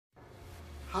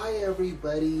Hi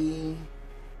everybody!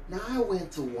 Now I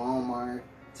went to Walmart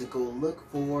to go look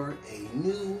for a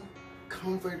new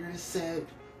comforter set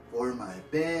for my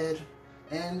bed,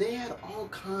 and they had all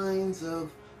kinds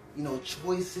of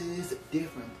choices,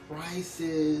 different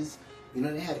prices.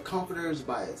 They had comforters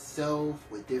by itself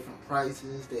with different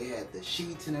prices. They had the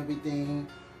sheets and everything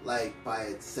like by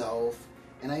itself,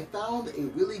 and I found a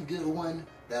really good one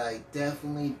that I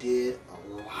definitely did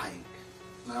like.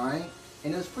 Alright,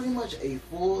 and it was pretty much a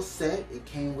full set. It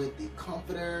came with the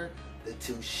comforter, the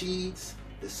 2 sheets,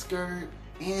 the skirt,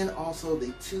 and also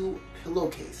the 2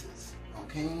 pillowcases.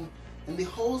 Okay, and the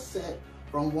whole set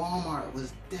from Walmart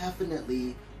was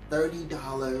definitely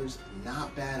 $30,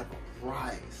 not bad of a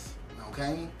price.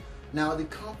 Okay, now the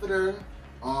comforter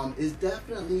is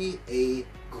definitely a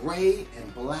gray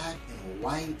and black and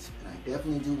white, and I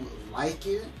definitely do like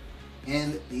it.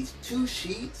 And these 2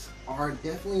 sheets are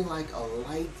definitely like a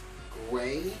light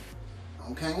gray,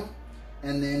 okay?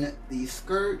 And then the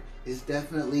skirt is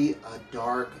definitely a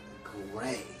dark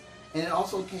gray. And it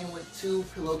also came with 2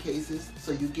 pillowcases,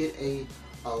 so you get a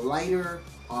lighter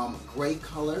gray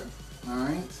color, all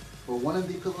right, for one of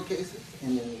the pillowcases,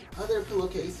 and then the other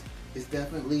pillowcase is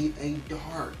definitely a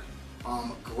dark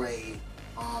gray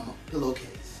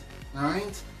pillowcase, all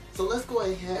right? So let's go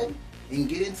ahead and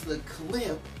get into the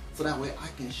clip so that way I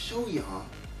can show y'all,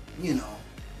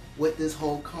 what this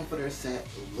whole comforter set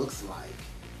looks like.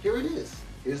 Here it is.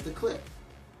 Here's the clip.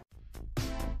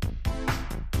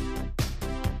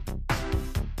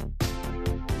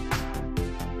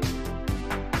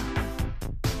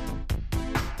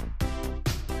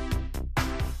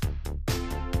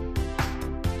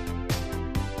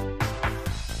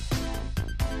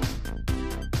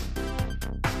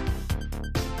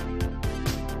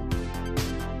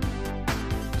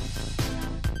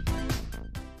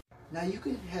 Now you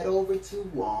can head over to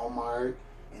Walmart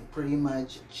and pretty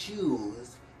much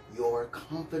choose your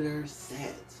comforter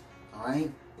set. Alright,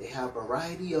 they have a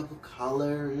variety of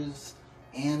colors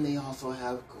and they also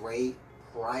have great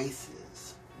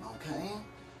prices. Okay,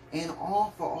 and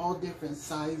all for all different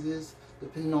sizes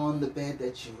depending on the bed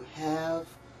that you have.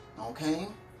 Okay,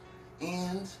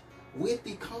 and with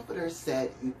the comforter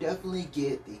set, you definitely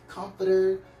get the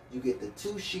comforter, you get the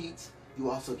 2 sheets, you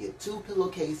also get 2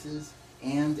 pillowcases,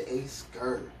 and a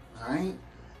skirt. Alright,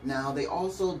 now they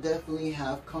also definitely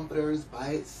have comforters by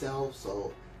itself,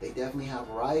 so they definitely have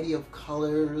a variety of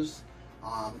colors,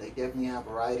 they definitely have a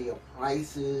variety of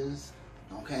prices,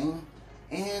 okay,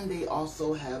 and they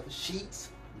also have sheets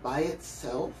by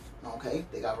itself. Okay,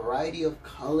 they got a variety of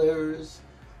colors,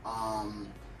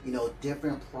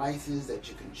 different prices that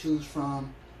you can choose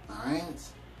from. Alright,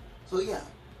 so yeah,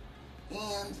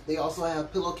 and they also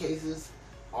have pillowcases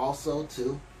also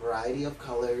too, variety of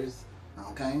colors.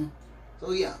 Okay,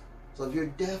 so yeah, so if you're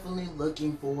definitely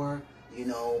looking for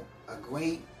a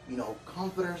great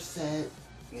comforter set,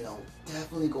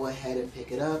 definitely go ahead and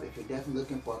pick it up. If you're definitely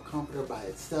looking for a comforter by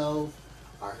itself,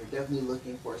 or if you're definitely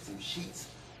looking for some sheets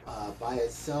by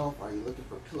itself, or you're looking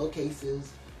for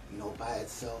pillowcases by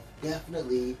itself,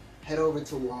 definitely head over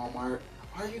to Walmart,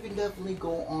 or you can definitely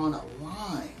go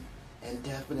online and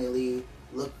definitely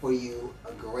look for you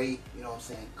a great,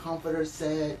 comforter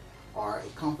set, or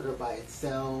a comforter by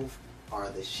itself, or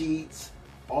the sheets,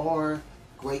 or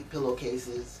great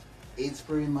pillowcases. It's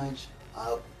pretty much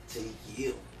up to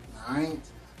you. Alright?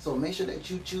 So make sure that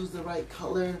you choose the right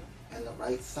color and the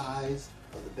right size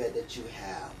of the bed that you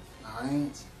have.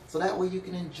 Alright? So that way you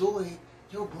can enjoy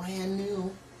your brand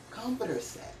new comforter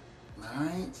set.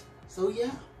 Alright? So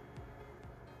yeah.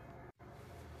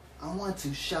 I want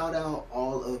to shout out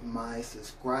all of my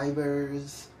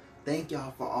subscribers. Thank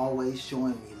y'all for always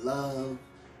showing me love.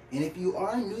 And if you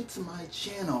are new to my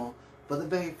channel for the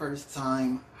very first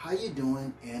time, how you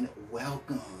doing and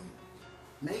welcome.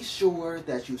 Make sure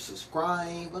that you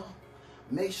subscribe.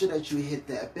 Make sure that you hit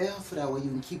that bell so that way you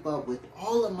can keep up with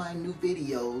all of my new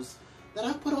videos that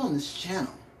I put on this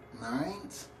channel.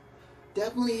 Alright?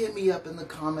 Definitely hit me up in the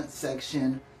comment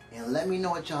section and let me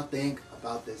know what y'all think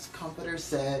about this comforter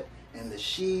set and the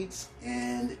sheets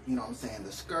and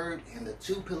the skirt and the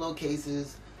 2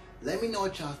 pillowcases. Let me know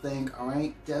what y'all think.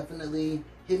 Alright, definitely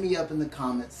hit me up in the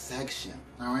comment section.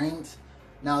 Alright,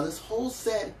 now this whole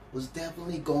set was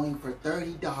definitely going for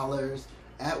 $30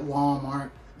 at Walmart.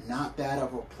 Not bad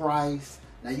of a price.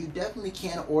 Now you definitely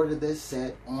can order this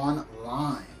set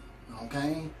online.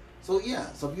 Okay, so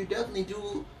yeah, so if you definitely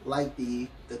do like the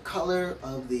color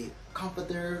of the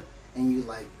comforter and you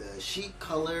like the sheet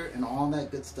color and all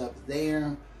that good stuff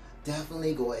there,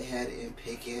 definitely go ahead and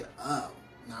pick it up.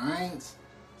 Alright,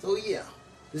 so yeah,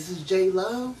 this is J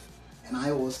Love, and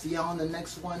I will see y'all on the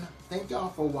next one. Thank y'all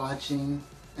for watching.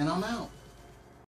 and I'm out.